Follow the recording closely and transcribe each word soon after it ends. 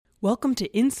Welcome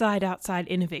to Inside Outside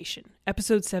Innovation,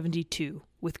 Episode 72,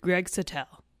 with Greg Sattel.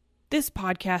 This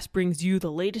podcast brings you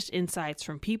the latest insights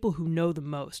from people who know the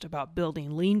most about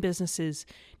building lean businesses,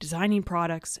 designing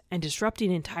products, and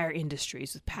disrupting entire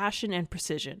industries with passion and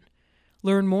precision.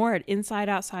 Learn more at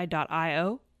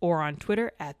InsideOutside.io or on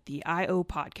Twitter at the IO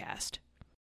Podcast.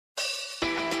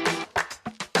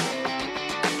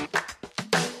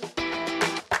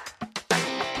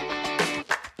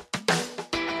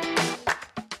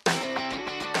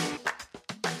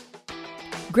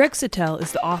 Greg Sattel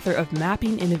is the author of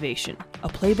Mapping Innovation, a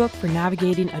playbook for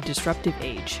navigating a disruptive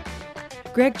age.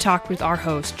 Greg talked with our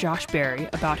host, Josh Berry,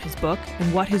 about his book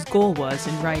and what his goal was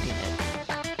in writing it.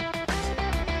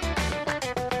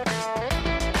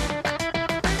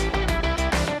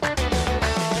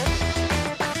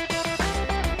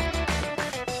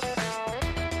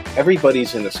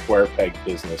 Everybody's in a square peg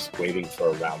business waiting for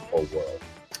a round hole world.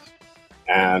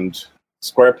 And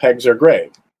square pegs are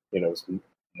great. You know,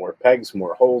 more pegs,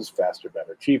 more holes, faster,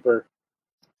 better, cheaper.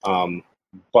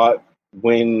 But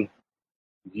when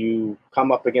you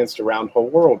come up against a round hole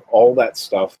world, all that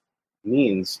stuff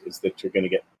means is that you're going to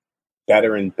get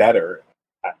better and better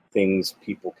at things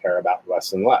people care about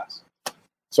less and less.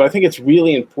 So I think it's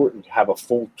really important to have a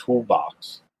full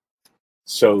toolbox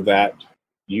so that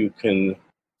you can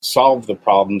solve the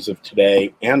problems of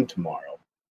today and tomorrow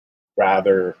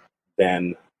rather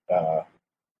than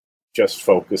just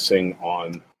focusing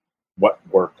on what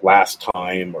worked last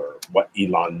time or what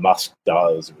Elon Musk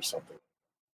does or something.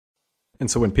 And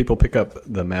so when people pick up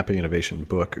the Mapping Innovation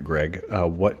book, Greg,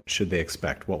 what should they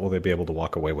expect? What will they be able to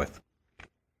walk away with?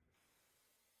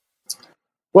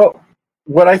 Well,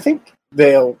 what I think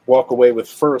they'll walk away with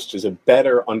first is a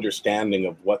better understanding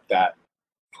of what that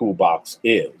toolbox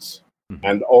is,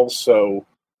 and also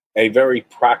a very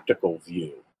practical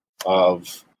view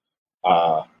of,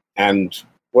 and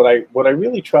what I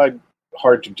really tried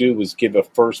hard to do was give a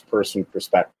first-person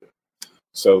perspective.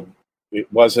 So it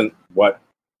wasn't what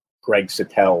Greg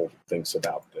Sattel thinks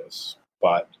about this,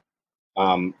 but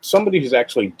somebody who's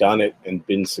actually done it and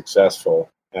been successful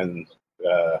and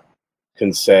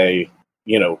can say,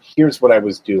 you know, here's what I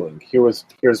was doing, here's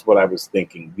what I was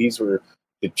thinking. These were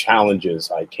the challenges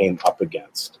I came up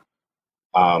against.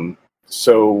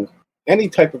 So any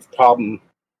type of problem,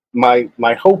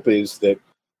 my hope is that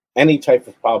any type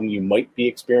of problem you might be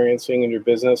experiencing in your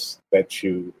business that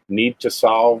you need to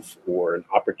solve or an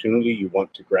opportunity you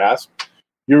want to grasp,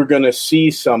 you're going to see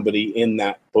somebody in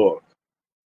that book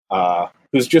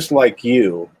who's just like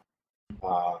you,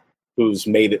 who's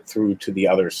made it through to the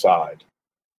other side.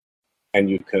 And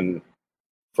you can,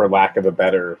 for lack of a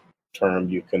better term,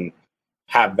 you can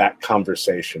have that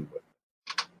conversation with them.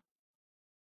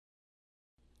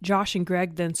 Josh and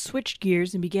Greg then switched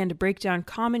gears and began to break down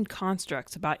common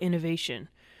constructs about innovation.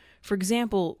 For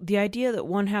example, the idea that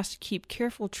one has to keep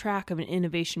careful track of an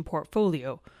innovation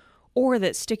portfolio, or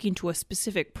that sticking to a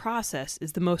specific process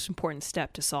is the most important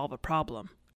step to solve a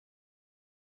problem.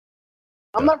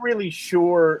 I'm not really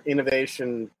sure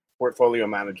innovation portfolio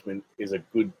management is a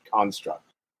good construct.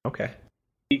 Okay.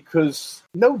 Because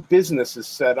no business is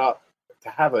set up to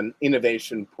have an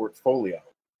innovation portfolio.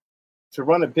 To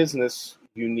run a business,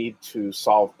 you need to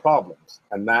solve problems,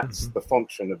 and that's the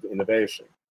function of innovation.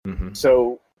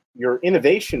 So your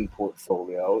innovation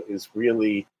portfolio is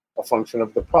really a function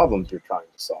of the problems you're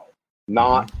trying to solve,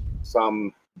 not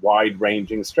some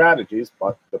wide-ranging strategies,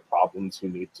 but the problems you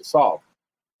need to solve.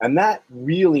 And that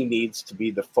really needs to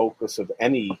be the focus of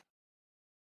any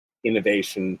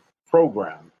innovation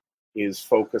program, is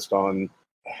focused on,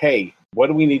 hey, what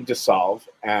do we need to solve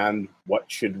and what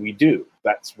should we do?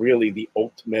 That's really the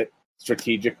ultimate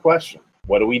strategic question.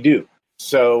 What do we do?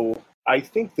 So I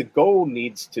think the goal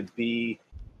needs to be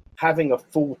having a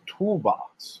full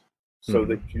toolbox so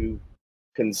that you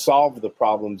can solve the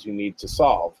problems you need to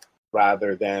solve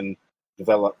rather than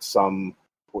develop some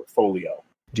portfolio.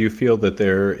 Do you feel that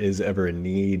there is ever a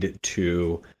need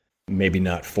to maybe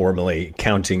not formally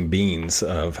counting beans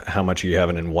of how much you have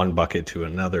in one bucket to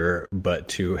another, but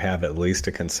to have at least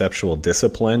a conceptual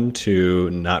discipline to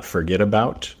not forget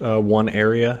about one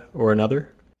area or another?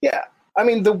 Yeah. I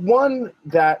mean,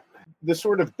 the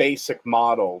sort of basic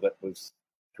model that was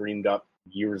dreamed up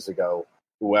years ago,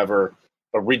 whoever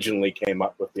originally came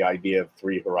up with the idea of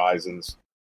three horizons,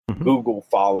 Google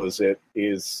follows it,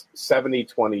 is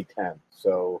 70-20-10.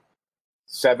 So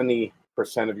 70%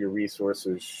 of your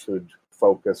resources should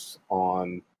focus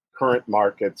on current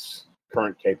markets,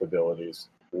 current capabilities,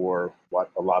 or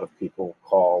what a lot of people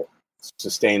call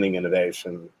sustaining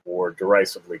innovation or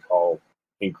derisively call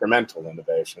incremental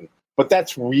innovation. But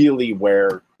that's really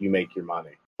where you make your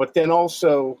money. But then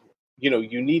also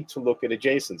you need to look at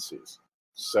adjacencies.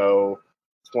 So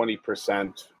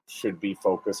 20% should be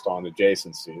focused on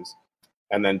adjacencies,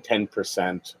 and then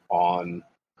 10% on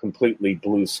completely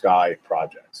blue sky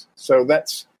projects. So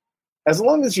that's, as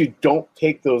long as you don't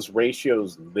take those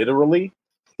ratios literally,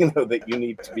 that you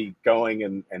need to be going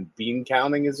and bean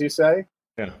counting, as you say.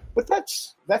 Yeah. But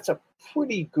that's a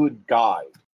pretty good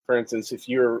guide. For instance, if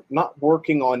you're not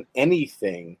working on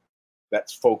anything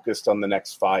that's focused on the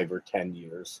next 5 or 10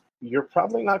 years, you're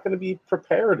probably not going to be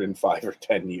prepared in 5 or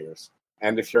 10 years.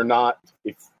 And if you're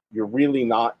really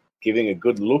not giving a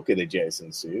good look at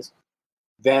adjacencies,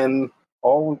 then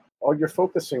all you're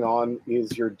focusing on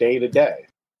is your day-to-day.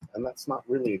 And that's not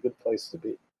really a good place to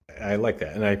be. I like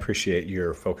that, and I appreciate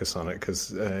your focus on it,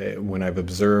 because when I've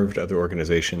observed other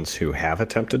organizations who have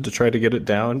attempted to try to get it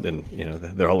down, and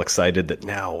they're all excited that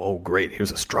now, oh great,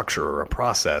 here's a structure or a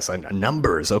process,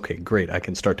 numbers. Okay, great, I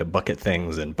can start to bucket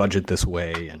things and budget this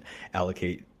way and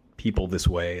allocate people this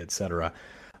way, etc.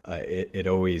 It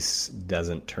always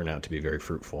doesn't turn out to be very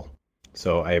fruitful.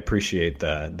 So I appreciate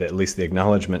at least the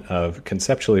acknowledgement of,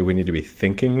 conceptually, we need to be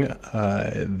thinking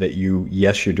that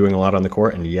yes, you're doing a lot on the core,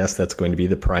 and yes, that's going to be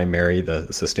the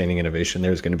sustaining innovation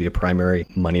there is going to be a primary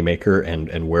moneymaker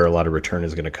and where a lot of return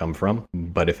is going to come from.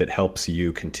 But if it helps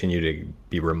you continue to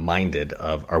be reminded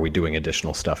of, are we doing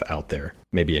additional stuff out there,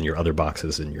 maybe in your other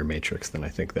boxes in your matrix, then I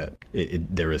think that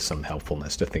there is some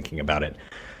helpfulness to thinking about it.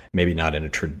 Maybe not in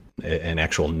an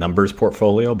actual numbers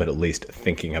portfolio, but at least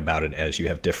thinking about it as you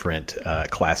have different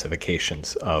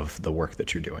classifications of the work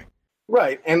that you're doing.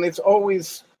 Right. And it's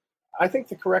always, I think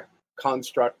the correct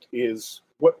construct is,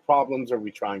 what problems are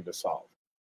we trying to solve?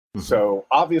 Mm-hmm. So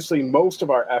obviously, most of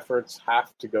our efforts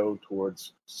have to go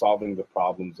towards solving the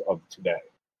problems of today.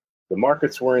 The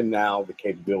markets we're in now, the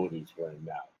capabilities we're in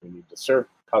now. We need to serve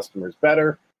customers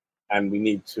better, and we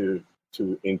need to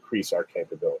increase our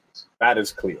capabilities. That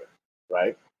is clear,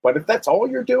 right? But if that's all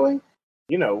you're doing,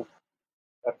 a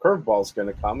curveball is going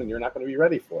to come and you're not going to be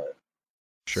ready for it.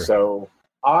 Sure. So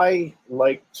I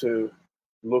like to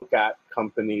look at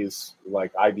companies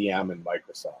like IBM and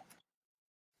Microsoft.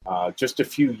 Just a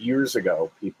few years ago,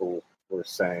 people were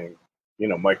saying,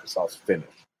 Microsoft's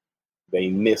finished. They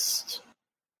missed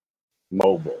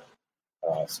mobile.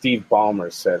 Steve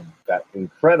Ballmer said that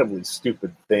incredibly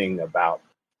stupid thing about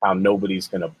how nobody's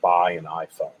going to buy an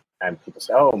iPhone. And people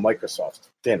say, oh, Microsoft's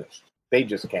finished. They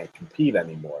just can't compete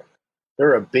anymore.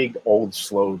 They're a big, old,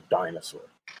 slow dinosaur.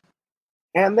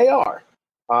 And they are.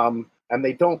 And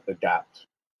they don't adapt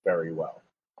very well.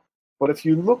 But if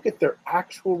you look at their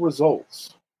actual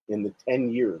results in the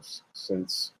 10 years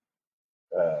since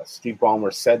Steve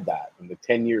Ballmer said that, in the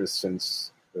 10 years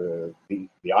since the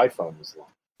iPhone was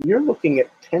launched, you're looking at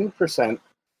 10%,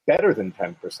 better than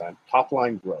 10%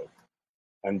 top-line growth,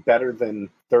 and better than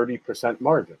 30%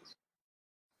 margins.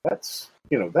 That's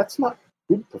not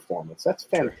good performance. That's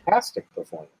fantastic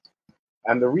performance.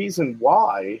 And the reason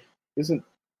why isn't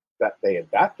that they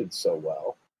adapted so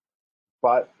well,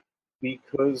 but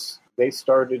because they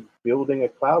started building a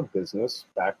cloud business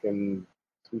back in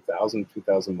 2000,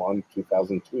 2001,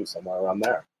 2002, somewhere around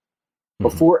there. Mm-hmm.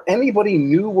 Before anybody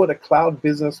knew what a cloud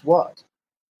business was,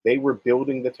 they were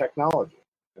building the technology.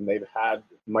 And they've had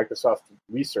Microsoft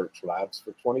research labs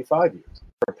for 25 years,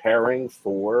 preparing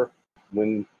for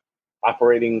when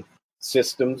operating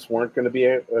systems weren't going to be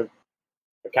a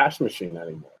cash machine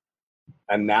anymore.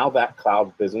 And now that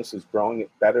cloud business is growing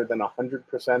at better than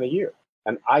 100% a year.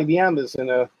 And IBM is in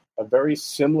a very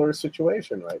similar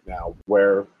situation right now,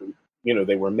 where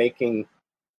they were making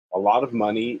a lot of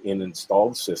money in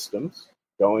installed systems,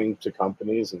 going to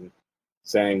companies and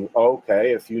saying,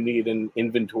 okay, if you need an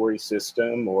inventory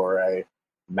system or a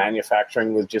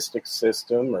manufacturing logistics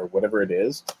system or whatever it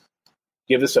is,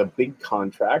 give us a big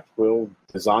contract. We'll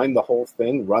design the whole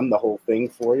thing, run the whole thing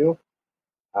for you.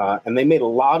 And they made a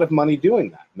lot of money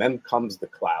doing that. And then comes the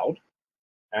cloud,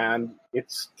 and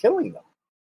it's killing them.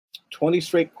 20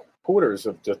 straight quarters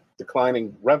of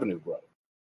declining revenue growth.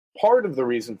 Part of the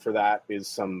reason for that is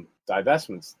some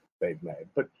divestments they've made.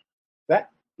 But that,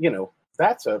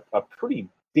 that's a pretty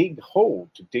big hole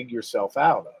to dig yourself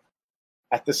out of.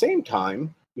 At the same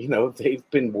time, they've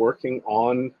been working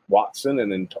on Watson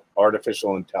and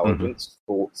artificial intelligence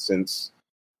since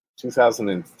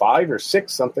 2005 or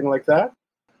 6, something like that.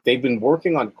 They've been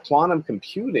working on quantum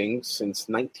computing since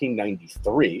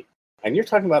 1993. And you're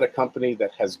talking about a company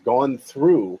that has gone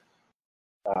through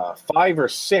 5 or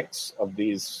 6 of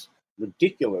these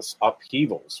ridiculous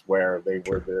upheavals where they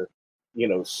were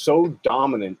so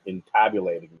dominant in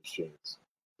tabulating machines.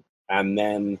 And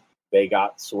then they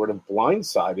got sort of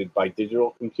blindsided by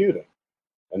digital computing.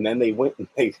 And then they went and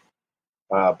they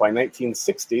By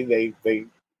 1960, they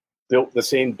built the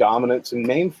same dominance in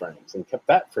mainframes and kept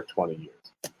that for 20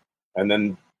 years. And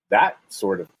then that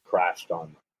sort of crashed on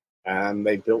them. And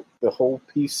they built the whole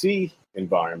PC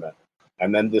environment.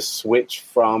 And then this switch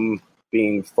from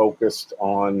being focused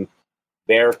on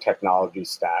their technology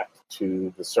stack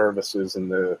to the services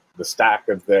and the stack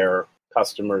of their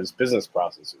customers' business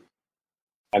processes.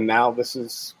 And now this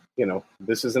is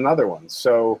another one.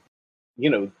 So,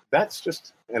 that's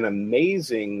just an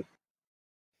amazing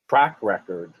track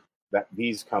record that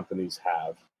these companies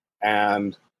have.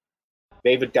 And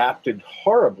they've adapted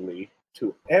horribly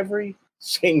to every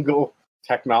single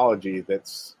technology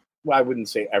that's, well, I wouldn't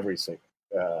say every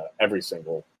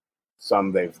single.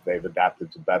 Some they've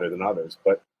adapted to better than others,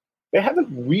 but they haven't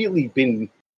really been.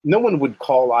 No one would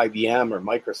call IBM or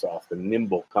Microsoft a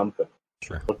nimble company.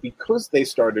 Sure. But because they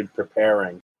started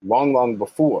preparing long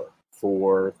before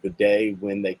for the day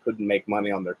when they couldn't make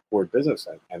money on their core business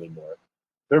anymore,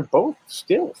 they're both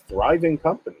still thriving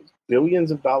companies, billions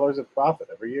of dollars of profit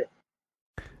every year.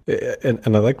 And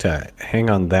I'd like to hang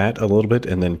on that a little bit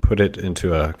and then put it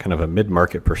into a kind of a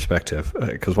mid-market perspective.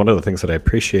 Because one of the things that I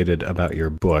appreciated about your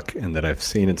book and that I've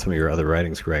seen in some of your other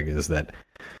writings, Greg, is that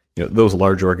those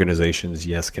large organizations,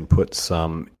 yes, can put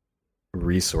some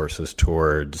resources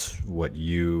towards what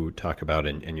you talk about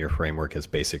in your framework as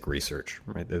basic research,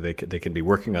 right? They can be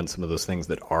working on some of those things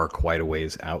that are quite a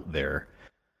ways out there.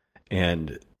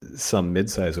 And some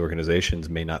mid-sized organizations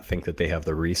may not think that they have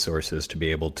the resources to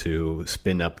be able to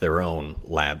spin up their own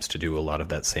labs to do a lot of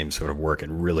that same sort of work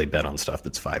and really bet on stuff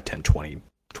that's 5, 10, 20,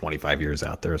 25 years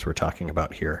out there, as we're talking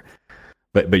about here.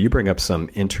 But you bring up some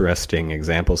interesting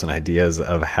examples and ideas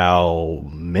of how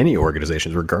many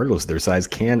organizations, regardless of their size,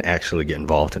 can actually get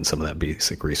involved in some of that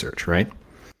basic research, right?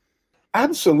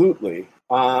 Absolutely.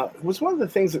 It was one of the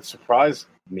things that surprised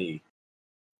me.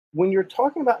 When you're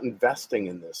talking about investing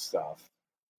in this stuff,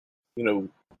 the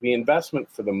investment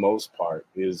for the most part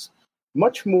is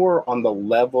much more on the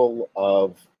level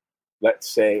of, let's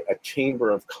say, a Chamber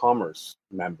of Commerce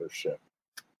membership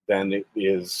than it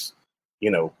is,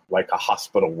 like a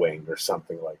hospital wing or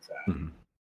something like that. Mm-hmm.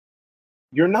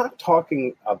 You're not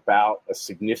talking about a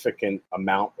significant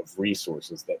amount of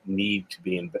resources that need to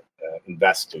be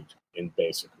invested in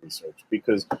basic research,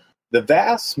 because the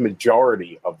vast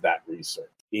majority of that research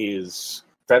is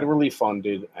federally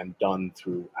funded and done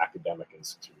through academic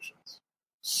institutions.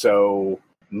 So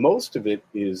most of it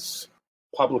is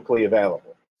publicly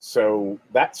available. So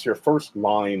that's your first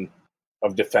line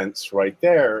of defense right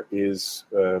there, is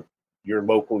your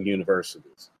local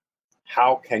universities.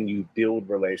 How can you build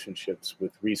relationships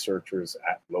with researchers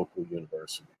at local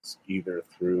universities, either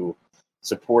through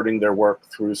supporting their work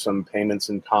through some payments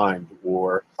in kind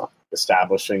or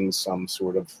establishing some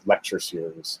sort of lecture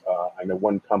series? I know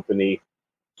one company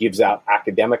gives out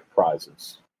academic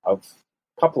prizes of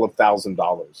a couple of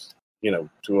 $1,000,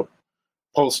 to a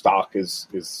postdoc is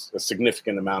a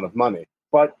significant amount of money.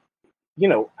 But,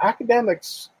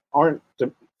 academics aren't,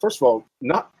 first of all,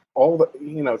 not all the,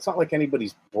 it's not like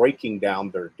anybody's breaking down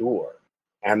their door.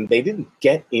 And they didn't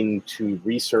get into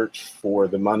research for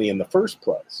the money in the first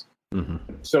place. Mm-hmm.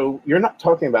 So you're not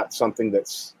talking about something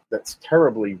that's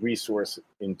terribly resource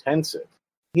intensive.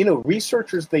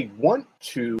 Researchers, they want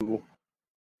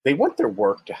their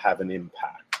work to have an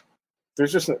impact.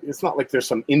 It's not like there's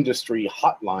some industry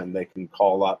hotline they can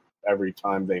call up every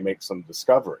time they make some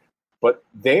discovery, but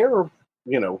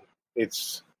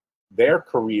it's their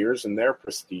careers and their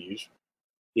prestige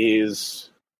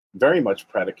is very much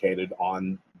predicated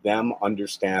on them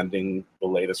understanding the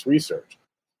latest research.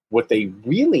 What they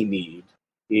really need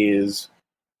is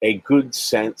a good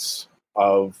sense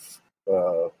of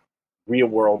real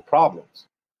world problems.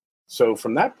 So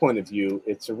from that point of view,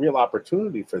 it's a real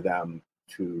opportunity for them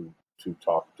to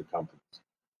talk to companies.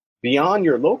 Beyond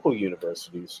your local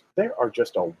universities, there are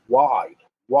just a wide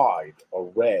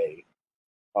array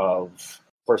of,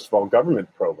 first of all, government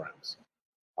programs.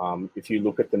 If you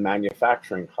look at the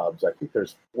manufacturing hubs, I think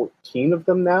there's 14 of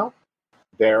them now.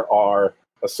 There are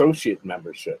associate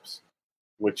memberships,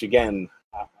 which again,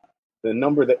 the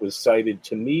number that was cited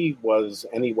to me was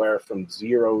anywhere from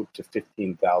 $0 to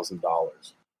 $15,000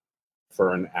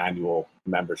 for an annual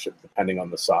membership, depending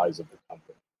on the size of the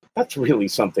company. That's really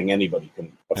something anybody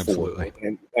can afford.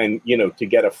 Absolutely. And to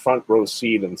get a front row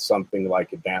seat in something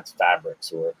like advanced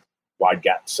fabrics or wide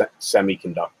gap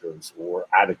semiconductors or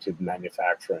additive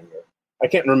manufacturing. I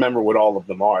can't remember what all of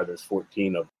them are. There's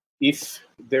 14 of them. If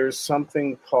there's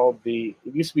something called it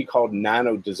used to be called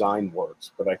Nano Design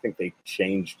Works, but I think they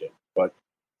changed it. But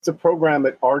it's a program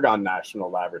at Argonne National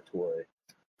Laboratory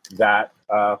that,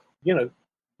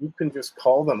 you can just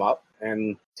call them up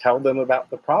and tell them about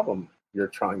the problem you're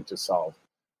trying to solve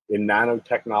in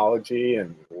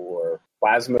nanotechnology or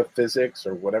plasma physics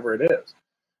or whatever it is.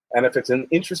 And if it's an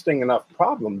interesting enough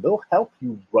problem, they'll help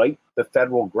you write the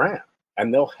federal grant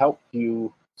and they'll help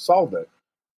you solve it.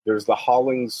 There's the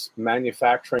Hollings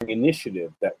Manufacturing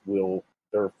Initiative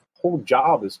their whole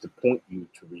job is to point you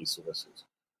to resources.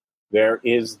 There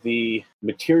is the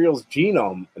Materials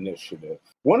Genome Initiative.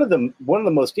 One of the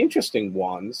most interesting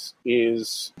ones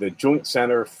is the Joint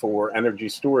Center for Energy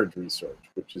Storage Research,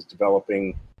 which is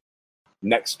developing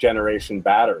next generation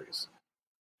batteries.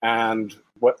 And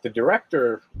what the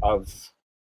director of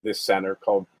this center,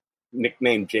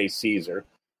 nicknamed Jay Caesar,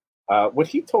 what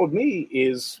he told me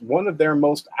is one of their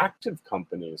most active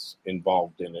companies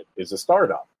involved in it is a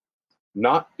startup.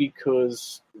 Not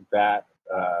because that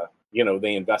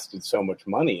they invested so much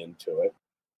money into it,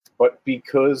 but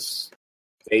because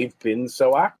they've been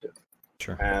so active.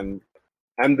 Sure. And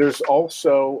there's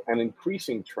also an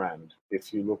increasing trend.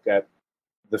 If you look at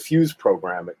the Fuse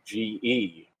program at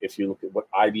GE, if you look at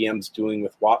what IBM's doing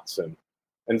with Watson,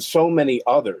 and so many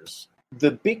others,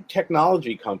 the big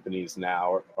technology companies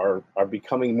now are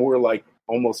becoming more like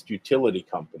almost utility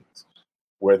companies,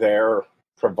 where they're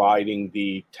providing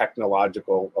the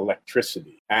technological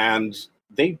electricity. And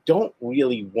they don't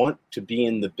really want to be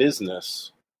in the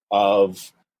business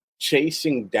of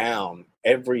chasing down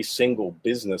every single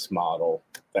business model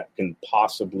that can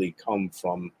possibly come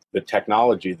from the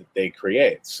technology that they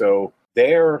create. So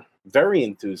they're very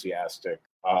enthusiastic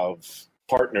of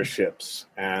partnerships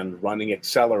and running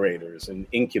accelerators and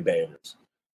incubators.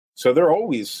 So they're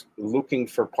always looking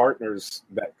for partners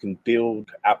that can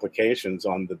build applications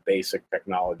on the basic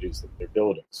technologies that they're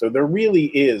building. So there really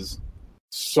is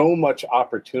so much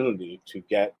opportunity to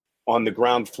get on the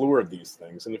ground floor of these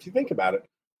things. And if you think about it,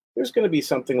 there's going to be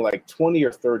something like 20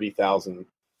 or 30,000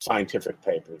 scientific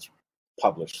papers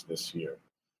published this year.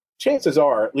 Chances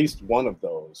are at least one of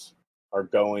those are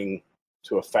going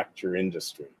to affect your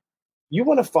industry. You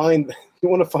want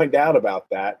to find out about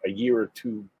that a year or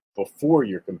two before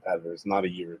your competitors, not a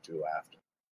year or two after.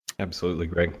 Absolutely,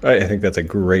 Greg. I think that's a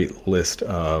great list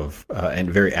of and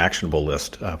very actionable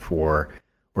list for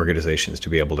organizations to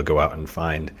be able to go out and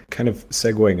find. Kind of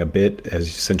segueing a bit,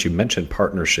 since you mentioned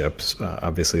partnerships,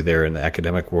 obviously they're in the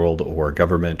academic world or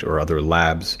government or other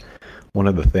labs. One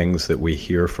of the things that we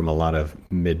hear from a lot of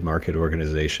mid-market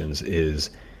organizations is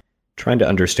trying to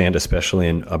understand, especially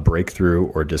in a breakthrough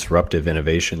or disruptive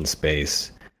innovation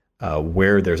space,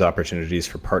 where there's opportunities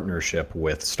for partnership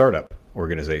with startup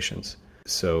organizations.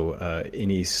 So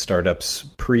any startups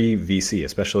pre-VC,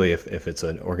 especially if it's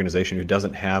an organization who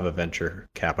doesn't have a venture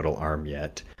capital arm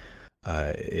yet,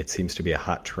 it seems to be a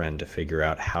hot trend to figure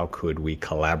out how could we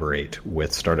collaborate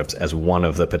with startups as one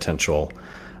of the potential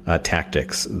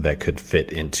tactics that could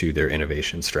fit into their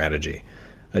innovation strategy.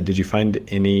 Did you find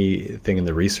anything in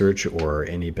the research or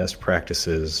any best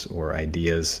practices or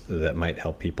ideas that might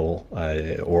help people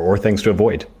or things to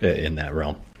avoid in that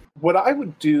realm? What I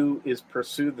would do is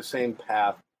pursue the same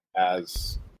path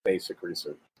as basic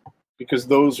research, because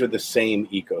those are the same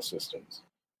ecosystems.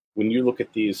 When you look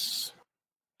at these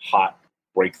hot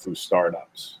breakthrough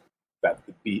startups that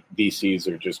the VCs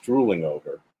are just drooling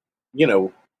over, you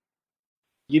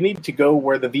need to go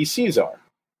where the VCs are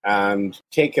and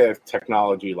take a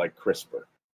technology like CRISPR,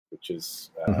 which is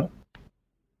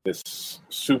this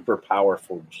super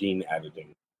powerful gene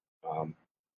editing.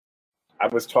 I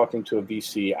was talking to a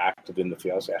VC active in the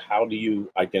field. I said, "How do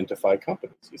you identify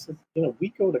companies?" He said, "We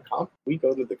go to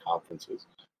the conferences,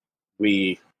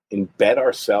 we embed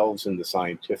ourselves in the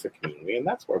scientific community, and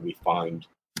that's where we find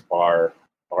our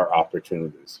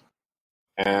opportunities."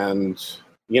 And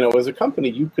as a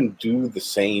company, you can do the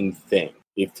same thing.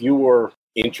 If you're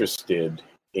interested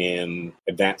in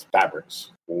advanced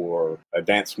fabrics or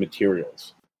advanced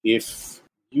materials, if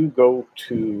you go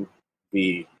to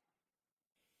the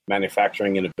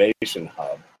Manufacturing Innovation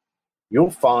Hub,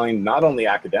 you'll find not only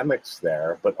academics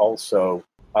there, but also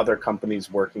other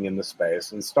companies working in the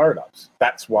space and startups.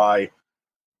 That's why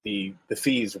the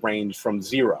fees range from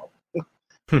zero,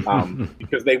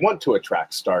 because they want to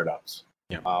attract startups.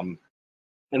 Yeah.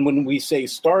 And when we say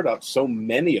startups, so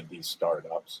many of these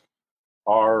startups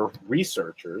are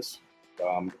researchers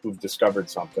who've discovered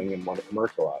something and want to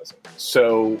commercialize it.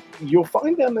 So you'll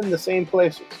find them in the same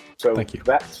places. So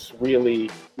that's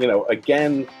really,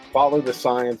 again, follow the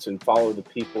science and follow the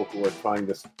people who are trying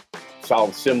to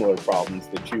solve similar problems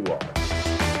that you are.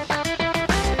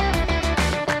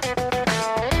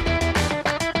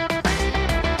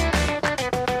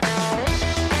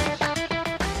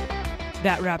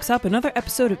 That wraps up another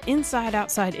episode of Inside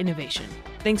Outside Innovation.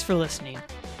 Thanks for listening.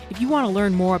 If you want to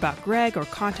learn more about Greg or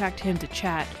contact him to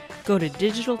chat, go to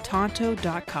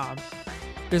digitaltonto.com.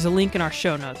 There's a link in our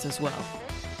show notes as well.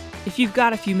 If you've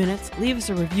got a few minutes, leave us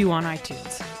a review on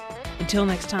iTunes. Until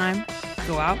next time,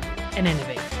 go out and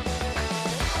innovate.